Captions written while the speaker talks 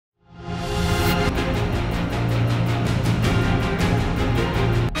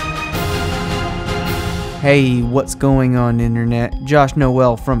Hey, what's going on, internet? Josh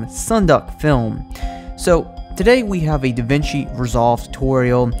Noel from Sunduck Film. So today we have a DaVinci Resolve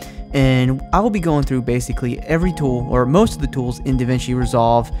tutorial, and I will be going through basically every tool or most of the tools in DaVinci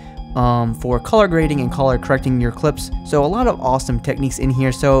Resolve for color grading and color correcting your clips. So a lot of awesome techniques in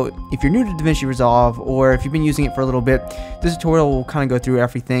here. So if you're new to DaVinci Resolve, or if you've been using it for a little bit, this tutorial will kind of go through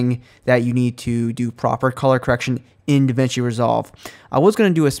everything that you need to do proper color correction in DaVinci Resolve. I was going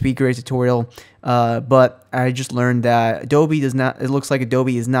to do a speed grade tutorial, but I just learned that Adobe does not, it looks like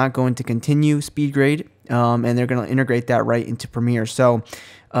Adobe is not going to continue speed grade, and they're going to integrate that right into Premiere. So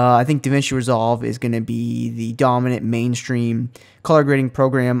I think DaVinci Resolve is going to be the dominant mainstream color grading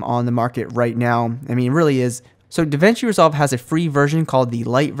program on the market right now. I mean, it really is. So DaVinci Resolve has a free version called the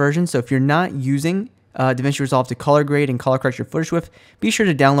Lite version. So if you're not using DaVinci Resolve to color grade and color correct your footage with, be sure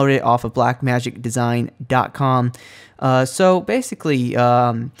to download it off of blackmagicdesign.com. So basically,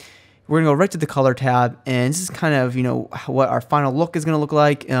 we're going to go right to the color tab, and this is kind of, what our final look is going to look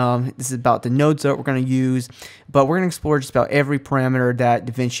like. This is about the nodes that we're going to use, but we're going to explore just about every parameter that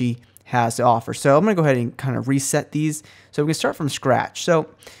DaVinci has to offer. So I'm going to go ahead and kind of reset these. So we can start from scratch. So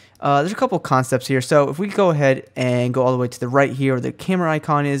there's a couple of concepts here. So if we go ahead and go all the way to the right here, where the camera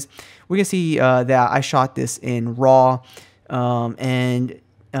icon is, we can see that I shot this in RAW, and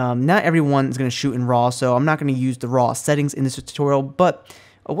not everyone is going to shoot in RAW, so I'm not going to use the RAW settings in this tutorial. But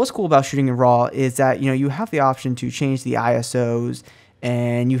what's cool about shooting in RAW is that you have the option to change the ISOs,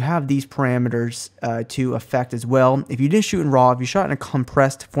 and you have these parameters to affect as well. If you didn't shoot in RAW, if you shot in a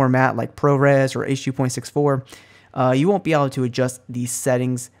compressed format like ProRes or H.264, you won't be able to adjust these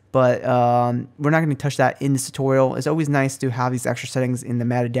settings. But we're not going to touch that in this tutorial. It's always nice to have these extra settings in the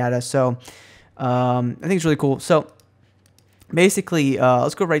metadata. So I think it's really cool. So basically,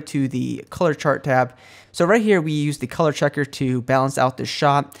 let's go right to the color chart tab. So right here, we use the color checker to balance out the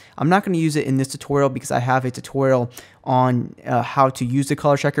shot. I'm not going to use it in this tutorial because I have a tutorial on how to use the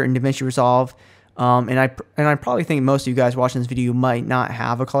color checker in DaVinci Resolve. And I probably think most of you guys watching this video might not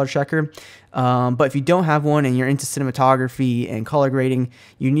have a color checker. But if you don't have one and you're into cinematography and color grading,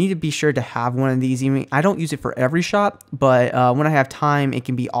 you need to be sure to have one of these. I don't use it for every shot, but when I have time, it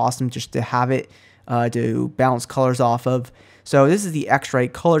can be awesome just to have it to bounce colors off of. So this is the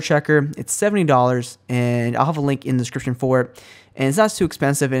X-Rite color checker. It's $70, and I'll have a link in the description for it. And it's not too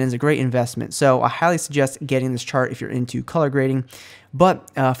expensive, and it's a great investment. So I highly suggest getting this chart if you're into color grading.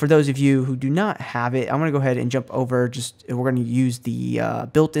 But for those of you who do not have it, I'm going to go ahead and jump over. We're going to use the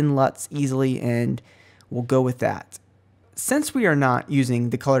built-in LUTs easily, and we'll go with that. Since we are not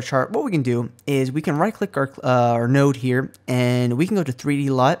using the color chart, what we can do is we can right-click our node here, and we can go to 3D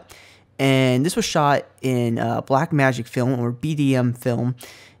LUT. And this was shot in Blackmagic film, or BDM film.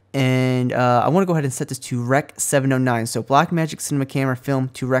 And I want to go ahead and set this to Rec 709. So Blackmagic Cinema Camera Film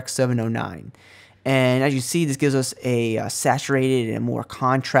to Rec 709. And as you see, this gives us a saturated and more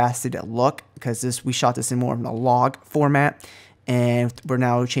contrasted look, because we shot this in more of a log format. And we're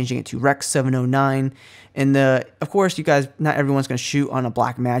now changing it to Rec 709. And of course, you guys, not everyone's going to shoot on a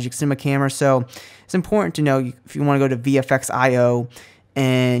Blackmagic Cinema camera. So it's important to know if you want to go to VFX.io.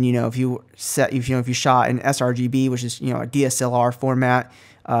 And if you shot in sRGB, which is a DSLR format,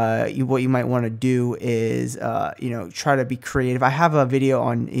 what you might want to do is try to be creative. I have a video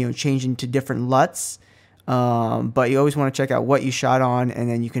on changing to different LUTs, but you always want to check out what you shot on, and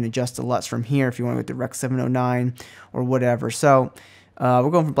then you can adjust the LUTs from here if you want to go to Rec 709 or whatever. So we're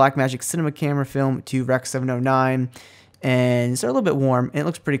going from Blackmagic Cinema Camera Film to Rec 709. And it's a little bit warm, and it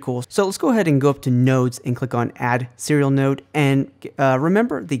looks pretty cool. So let's go ahead and go up to nodes and click on add serial node, and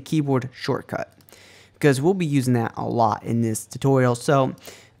remember the keyboard shortcut, because we'll be using that a lot in this tutorial. So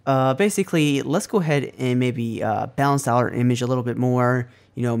basically, let's go ahead and maybe balance out our image a little bit more,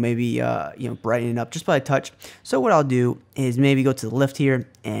 maybe brighten it up just by a touch. So what I'll do is maybe go to the left here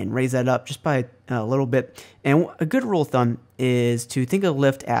and raise that up just by a little bit. And a good rule of thumb is to think of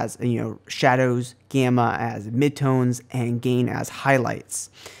lift as shadows, gamma as midtones, and gain as highlights.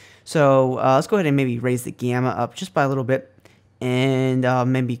 So let's go ahead and maybe raise the gamma up just by a little bit, and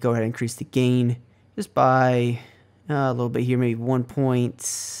maybe go ahead and increase the gain just by a little bit here, maybe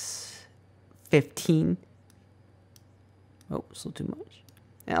 1.15. Oh, it's a little too much.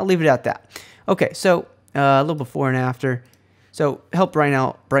 And I'll leave it at that. Okay, so a little before and after. So help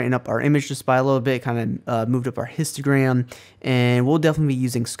brighten up our image just by a little bit, kind of moved up our histogram, and we'll definitely be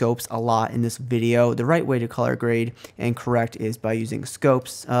using scopes a lot in this video. The right way to color grade and correct is by using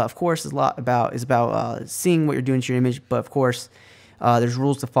scopes. Of course, is about seeing what you're doing to your image, but of course, There's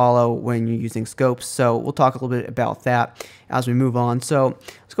rules to follow when you're using scopes, so we'll talk a little bit about that as we move on. So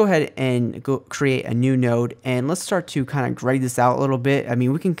let's go ahead and go create a new node, and let's start to kind of grade this out a little bit. I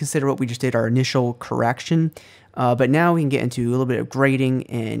mean, we can consider what we just did our initial correction, but now we can get into a little bit of grading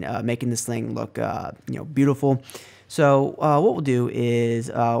and making this thing look beautiful. So what we'll do is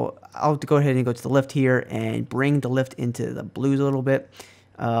I'll go ahead and go to the lift here and bring the lift into the blues a little bit.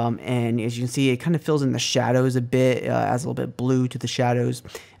 And as you can see, it kind of fills in the shadows a bit, adds a little bit of blue to the shadows.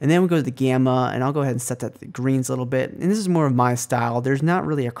 And then we go to the gamma, and I'll go ahead and set that to the greens a little bit. And this is more of my style. There's not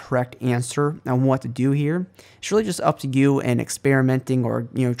really a correct answer on what to do here. It's really just up to you and experimenting, or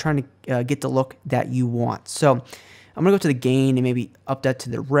trying to get the look that you want. So I'm gonna go to the gain and maybe up that to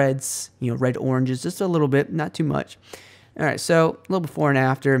the reds, red oranges, just a little bit, not too much. All right, so a little before and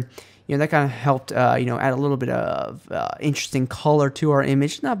after. That kind of helped, add a little bit of interesting color to our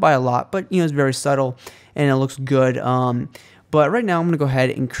image. Not by a lot, but, it's very subtle and it looks good. But right now I'm going to go ahead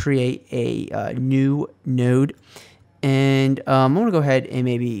and create a new node. And I'm going to go ahead and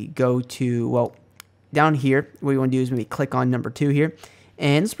maybe go to, well, down here, what you want to do is maybe click on number 2 here.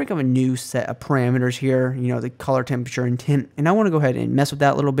 And let's bring up a new set of parameters here, the color, temperature, and tint. And I want to go ahead and mess with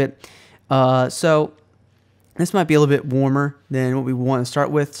that a little bit. So this might be a little bit warmer than what we want to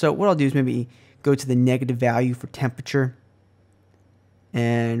start with. So what I'll do is maybe go to the negative value for temperature.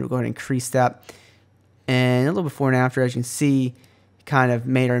 And we'll go ahead and increase that. And a little before and after, as you can see, kind of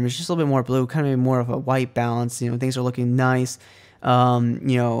made our image just a little bit more blue, kind of more of a white balance. Things are looking nice. But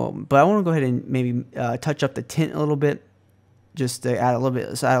I want to go ahead and maybe touch up the tint a little bit, just to add a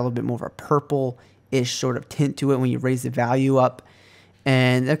little bit more of a purple-ish sort of tint to it when you raise the value up.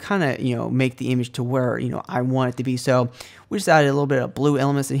 And that kind of, make the image to where, I want it to be. So we just added a little bit of blue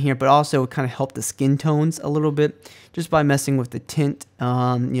elements in here, but also kind of helped the skin tones a little bit just by messing with the tint.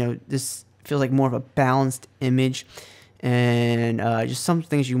 This feels like more of a balanced image, and just some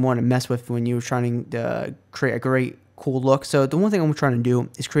things you want to mess with when you're trying to create a great, cool look. So the one thing I'm trying to do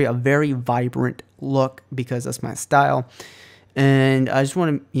is create a very vibrant look, because that's my style. And I just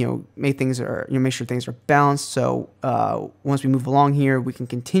want to, make make sure things are balanced. So once we move along here, we can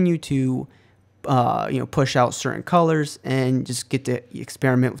continue to, push out certain colors and just get to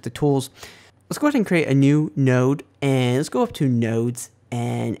experiment with the tools. Let's go ahead and create a new node, and let's go up to nodes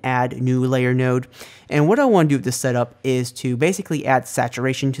and add new layer node. And what I want to do with this setup is to basically add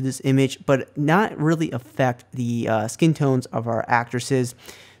saturation to this image, but not really affect the skin tones of our actresses.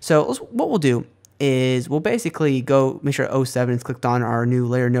 So what we'll do is we'll basically go make sure 07 is clicked on our new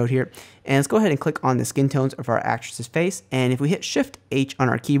layer node here, and let's go ahead and click on the skin tones of our actress's face. And if we hit Shift H on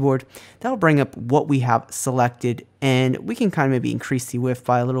our keyboard, that'll bring up what we have selected, and we can kind of maybe increase the width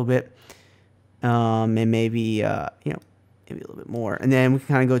by a little bit, and maybe maybe a little bit more. And then we can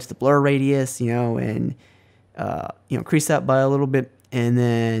kind of go to the blur radius, and increase that by a little bit, and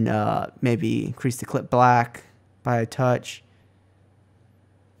then maybe increase the clip black by a touch.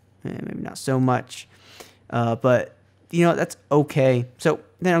 And maybe not so much, but that's okay. So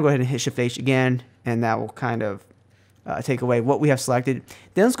then I'll go ahead and hit Shift H again, and that will kind of take away what we have selected.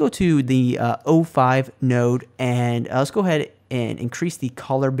 Then let's go to the 05 node, and let's go ahead and increase the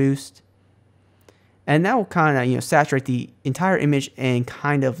color boost, and that will kind of saturate the entire image and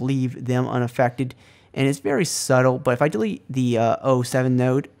kind of leave them unaffected. And it's very subtle, but if I delete the 07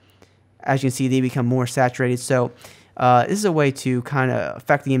 node, as you can see, they become more saturated. So this is a way to kind of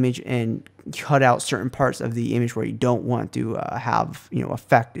affect the image and cut out certain parts of the image where you don't want to have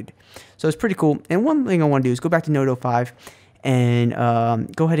affected. So it's pretty cool. And one thing I want to do is go back to node 05 and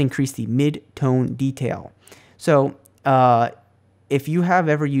go ahead and increase the mid-tone detail. So if you have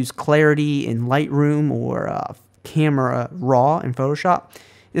ever used clarity in Lightroom or Camera Raw in Photoshop,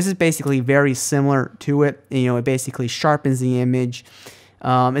 this is basically very similar to it. It basically sharpens the image.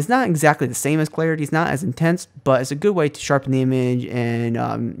 It's not exactly the same as clarity. It's not as intense, but it's a good way to sharpen the image, and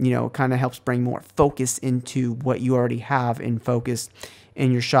kind of helps bring more focus into what you already have in focus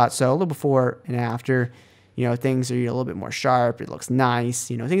in your shot. So a little before and after, things are a little bit more sharp. It looks nice.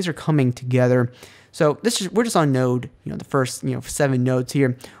 Things are coming together. So we're just on node, the first 7 nodes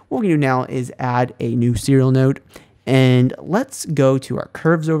here. What we can do now is add a new serial node, and let's go to our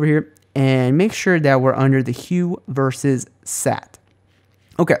curves over here and make sure that we're under the hue versus sat.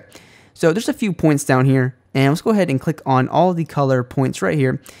 Okay, so there's a few points down here, and let's go ahead and click on all the color points right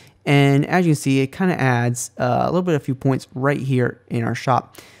here. And as you can see, it kind of adds a little bit of a few points right here in our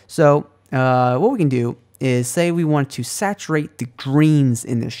shot. So what we can do is say we want to saturate the greens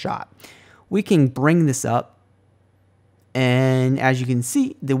in this shot. We can bring this up, and as you can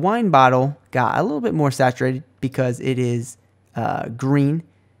see, the wine bottle got a little bit more saturated because it is green.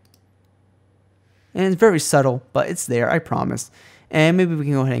 And it's very subtle, but it's there, I promise. And maybe we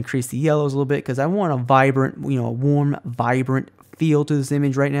can go ahead and increase the yellows a little bit because I want a vibrant, a warm, vibrant feel to this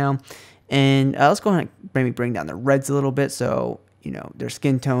image right now. And let's go ahead and maybe bring down the reds a little bit so, their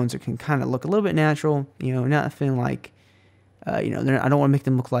skin tones can kind of look a little bit natural, not feeling like, I don't want to make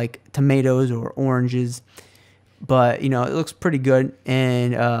them look like tomatoes or oranges. But, it looks pretty good.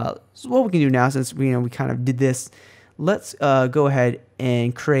 And so what we can do now, since we kind of did this, let's go ahead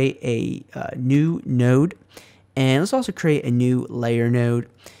and create a new node. And let's also create a new layer node.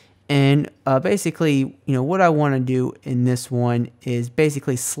 And basically, what I want to do in this one is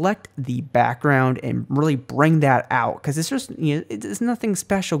basically select the background and really bring that out. Because it's just, there's nothing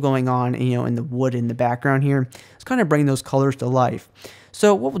special going on, in the wood in the background here. Let's kind of bring those colors to life.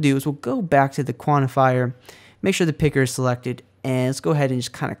 So what we'll do is we'll go back to the quantifier, make sure the picker is selected, and let's go ahead and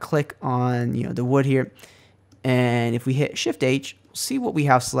just kind of click on, the wood here. And if we hit Shift H, we'll see what we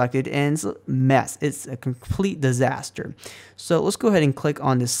have selected, and it's a mess. It's a complete disaster. So let's go ahead and click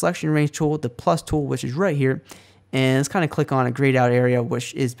on the selection range tool, the plus tool, which is right here. And let's kind of click on a grayed out area,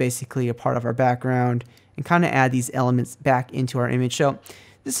 which is basically a part of our background, and kind of add these elements back into our image. So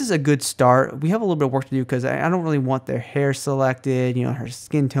this is a good start. We have a little bit of work to do because I don't really want their hair selected, her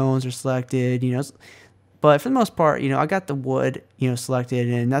skin tones are selected, but for the most part, I got the wood, selected,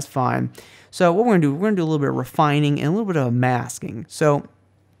 and that's fine. So what we're going to do a little bit of refining and a little bit of masking. So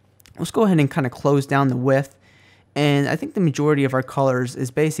let's go ahead and kind of close down the width. And I think the majority of our colors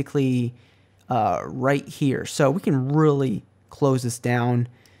is basically right here. So we can really close this down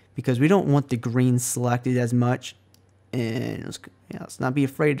because we don't want the green selected as much. And let's not be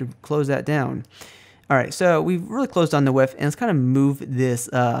afraid to close that down. All right, so we've really closed down the width, and let's kind of move this,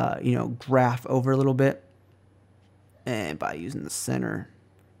 graph over a little bit. And by using the center.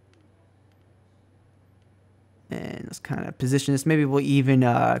 And let's kind of position this. Maybe we'll even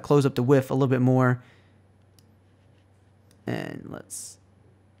close up the width a little bit more. And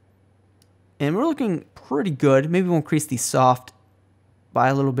we're looking pretty good. Maybe we'll increase the soft by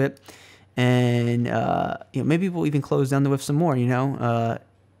a little bit. And, maybe we'll even close down the width some more, just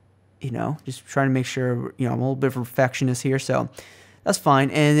trying to make sure, I'm a little bit of a perfectionist here. So that's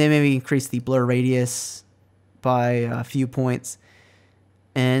fine. And then maybe increase the blur radius by a few points,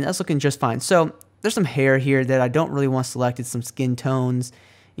 and that's looking just fine. So there's some hair here that I don't really want selected, some skin tones.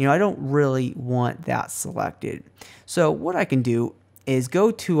 I don't really want that selected. So what I can do is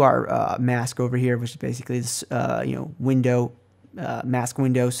go to our mask over here, which is basically this window, mask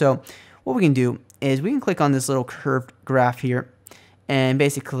window. So what we can do is we can click on this little curved graph here, and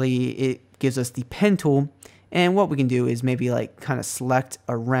basically it gives us the pen tool. And what we can do is maybe like kind of select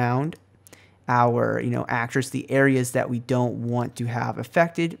around our actress, the areas that we don't want to have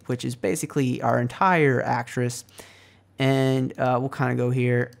affected, which is basically our entire actress. And we'll kind of go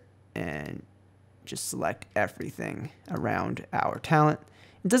here and just select everything around our talent.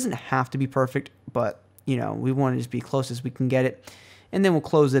 It doesn't have to be perfect, but we want to just be close as we can get it. And then we'll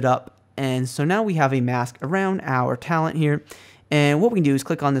close it up. And so now we have a mask around our talent here. And what we can do is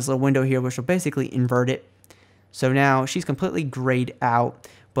click on this little window here, which will basically invert it. So now she's completely grayed out.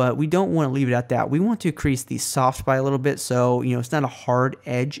 But we don't want to leave it at that. We want to increase the soft by a little bit, so it's not a hard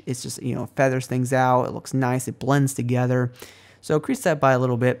edge. It's just feathers things out. It looks nice. It blends together. So increase that by a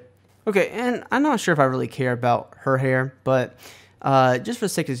little bit. Okay, and I'm not sure if I really care about her hair, but just for the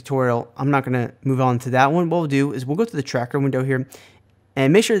sake of the tutorial, I'm not going to move on to that one. What we'll do is we'll go to the tracker window here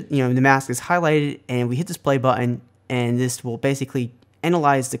and make sure the mask is highlighted, and we hit this play button, and this will basically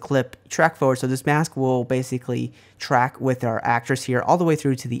analyze the clip, track forward. So this mask will basically track with our actress here all the way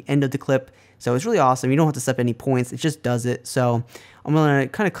through to the end of the clip. So it's really awesome. You don't have to set any points. It just does it. So I'm going to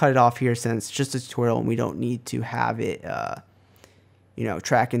kind of cut it off here since it's just a tutorial and we don't need to have it,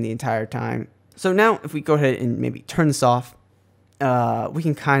 tracking the entire time. So now if we go ahead and maybe turn this off, we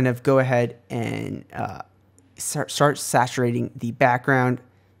can kind of go ahead and start saturating the background.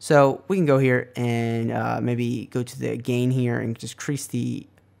 So we can go here and maybe go to the gain here and just increase the,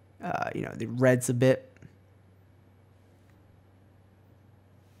 the reds a bit.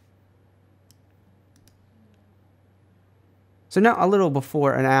 So now a little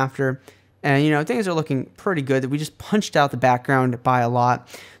before and after, and things are looking pretty good. That we just punched out the background by a lot.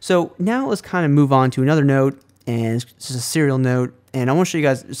 So now let's kind of move on to another node, and it's just a serial node. And I want to show you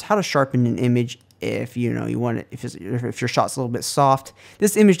guys just how to sharpen an image. If you want it, if your shot's a little bit soft,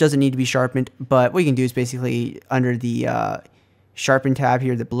 this image doesn't need to be sharpened. But what you can do is basically under the sharpen tab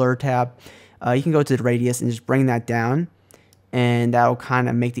here, the blur tab, you can go to the radius and just bring that down, and that'll kind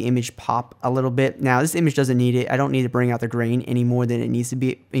of make the image pop a little bit. Now this image doesn't need it. I don't need to bring out the grain any more than it needs to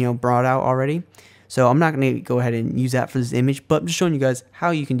be brought out already. So I'm not going to go ahead and use that for this image, but I'm just showing you guys how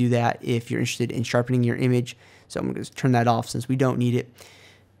you can do that if you're interested in sharpening your image. So I'm going to turn that off since we don't need it.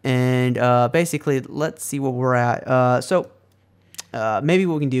 And basically, let's see where we're at. Maybe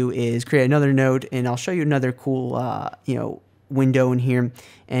what we can do is create another node, and I'll show you another cool, window in here,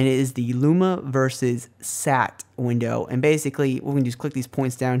 and it is the Luma versus Sat window. And basically, what we can do is click these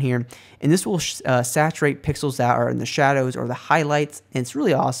points down here, and this will saturate pixels that are in the shadows or the highlights, and it's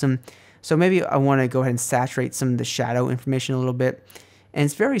really awesome. So maybe I want to go ahead and saturate some of the shadow information a little bit. And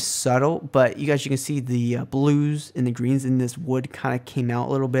it's very subtle, but you can see the blues and the greens in this wood kind of came out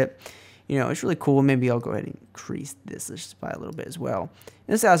a little bit. It's really cool. Maybe I'll go ahead and increase this just by a little bit as well.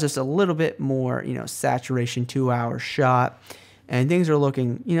 And this has just a little bit more, saturation to our shot. And things are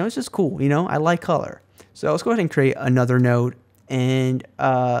looking, it's just cool. I like color. So let's go ahead and create another node. And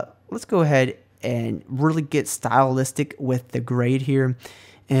let's go ahead and really get stylistic with the grade here.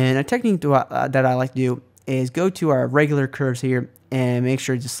 And a technique that I like to do is go to our regular curves here and make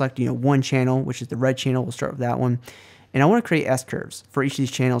sure to select one channel, which is the red channel. We'll start with that one. And I want to create S curves for each of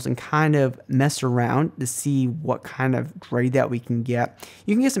these channels and kind of mess around to see what kind of grade that we can get.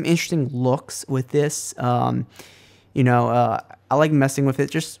 You can get some interesting looks with this. I like messing with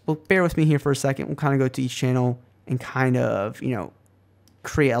it. Just bear with me here for a second. We'll kind of go to each channel and kind of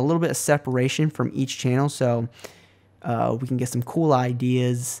create a little bit of separation from each channel, so we can get some cool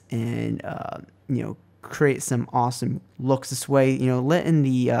ideas and create some awesome looks this way. Letting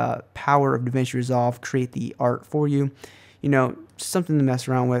the power of DaVinci Resolve create the art for you. Just something to mess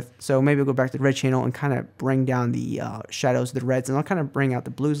around with. So maybe we'll go back to the red channel and kind of bring down the shadows of the reds, and I'll kind of bring out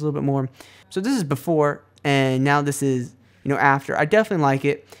the blues a little bit more. So this is before, and now this is after. I definitely like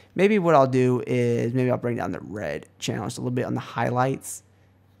it. Maybe what I'll do is maybe I'll bring down the red channel just a little bit on the highlights,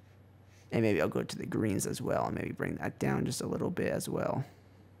 and maybe I'll go to the greens as well and maybe bring that down just a little bit as well.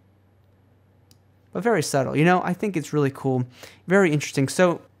 But very subtle. I think it's really cool, very interesting.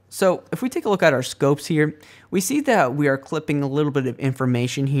 So if we take a look at our scopes here, we see that we are clipping a little bit of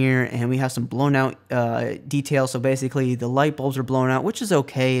information here, and we have some blown out details. So basically the light bulbs are blown out, which is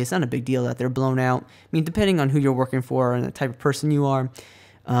okay. It's not a big deal that they're blown out. I mean, depending on who you're working for and the type of person you are.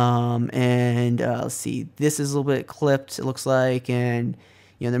 Let's see, this is a little bit clipped, it looks like, and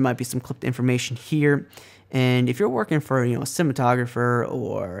there might be some clipped information here. And if you're working for a cinematographer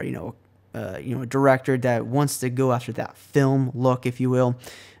or a director that wants to go after that film look, if you will,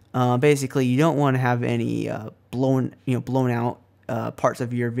 basically you don't want to have any blown out parts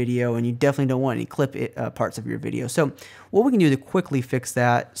of your video, and you definitely don't want any clip parts of your video. So what we can do to quickly fix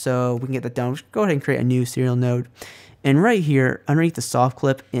that, so we can get that done, go ahead and create a new serial node. And right here underneath the soft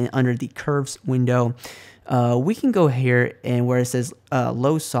clip and under the curves window, we can go here, and where it says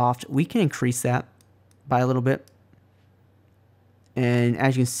low soft, we can increase that by a little bit. And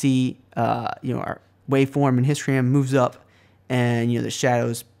as you can see, our waveform and histogram moves up, and the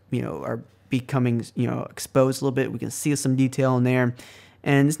shadows are becoming exposed a little bit. We can see some detail in there,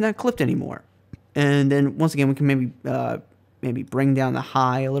 and it's not clipped anymore. And then once again, we can maybe bring down the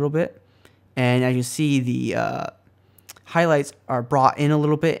high a little bit, and as you see, the highlights are brought in a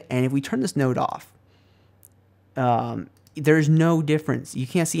little bit. And if we turn this node off, there's no difference. You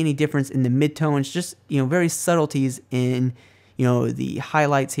can't see any difference in the midtones, just very subtleties in the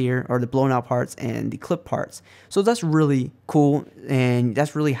highlights here, or the blown out parts and the clip parts. So that's really cool, and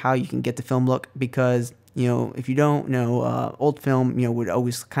that's really how you can get the film look, because if you don't know, old film would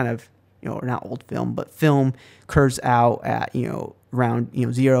always kind of or not old film, but film curves out at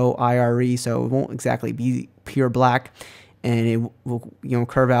around 0 IRE, so it won't exactly be pure black, and it will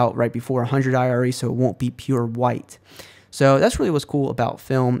curve out right before 100 IRE, so it won't be pure white. So that's really what's cool about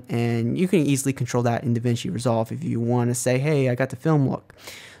film, and you can easily control that in DaVinci Resolve if you want to say, hey, I got the film look.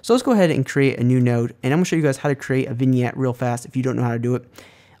 So let's go ahead and create a new node, and I'm going to show you guys how to create a vignette real fast if you don't know how to do it.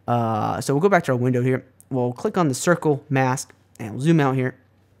 So we'll go back to our window here. We'll click on the circle mask, and we'll zoom out here,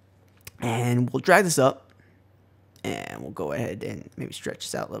 and we'll drag this up, and we'll go ahead and maybe stretch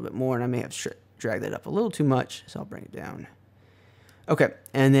this out a little bit more, and I may have dragged that up a little too much, so I'll bring it down. Okay,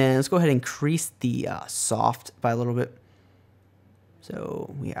 and then let's go ahead and increase the soft by a little bit.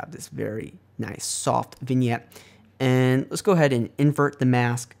 So we have this very nice soft vignette, and let's go ahead and invert the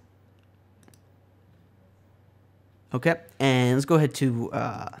mask. Okay, and let's go ahead to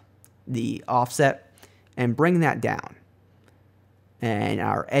the offset and bring that down, and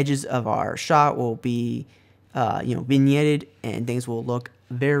our edges of our shot will be vignetted, and things will look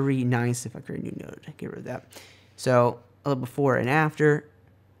very nice. If I create a new node, get rid of that. So a little before and after.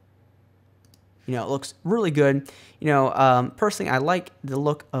 It looks really good. Personally, I like the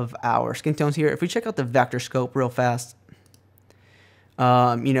look of our skin tones here. If we check out the vector scope real fast,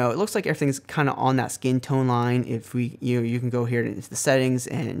 it looks like everything's kind of on that skin tone line. If we, you can go here into the settings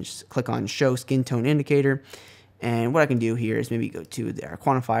and just click on Show Skin Tone Indicator, And what I can do here is maybe go to our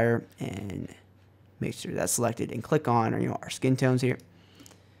quantifier and make sure that's selected and click on our skin tones here.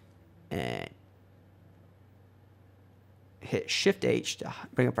 And hit Shift H to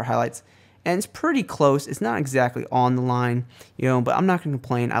bring up our highlights. And it's pretty close. It's not exactly on the line, but I'm not going to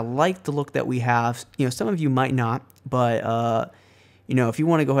complain. I like the look that we have. Some of you might not, but if you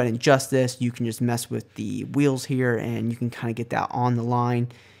want to go ahead and adjust this, you can just mess with the wheels here and you can kind of get that on the line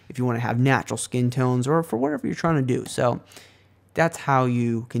if you want to have natural skin tones or for whatever you're trying to do. So that's how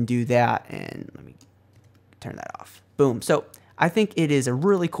you can do that. And let me turn that off. Boom. So I think it is a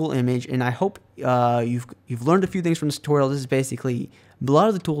really cool image, and I hope you've learned a few things from this tutorial. This is basically a lot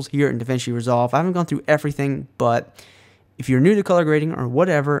of the tools here in DaVinci Resolve. I haven't gone through everything, but if you're new to color grading or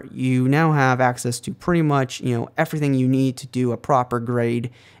whatever, you now have access to pretty much everything you need to do a proper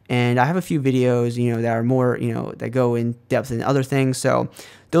grade. And I have a few videos that are more that go in depth in other things. So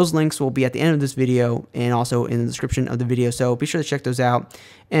those links will be at the end of this video and also in the description of the video. So be sure to check those out.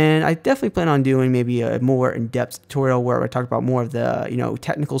 And I definitely plan on doing maybe a more in-depth tutorial where I talk about more of the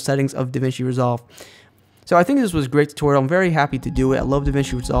technical settings of DaVinci Resolve. So I think this was a great tutorial. I'm very happy to do it. I love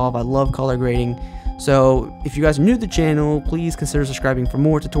DaVinci Resolve. I love color grading. So if you guys are new to the channel, please consider subscribing for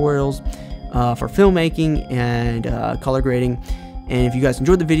more tutorials for filmmaking and color grading. And if you guys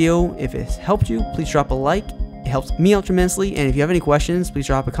enjoyed the video, if it's helped you, please drop a like. It helps me out tremendously. And if you have any questions, please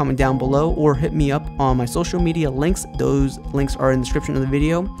drop a comment down below or hit me up on my social media links. Those links are in the description of the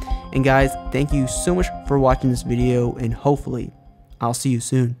video. And guys, thank you so much for watching this video, and hopefully I'll see you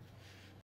soon.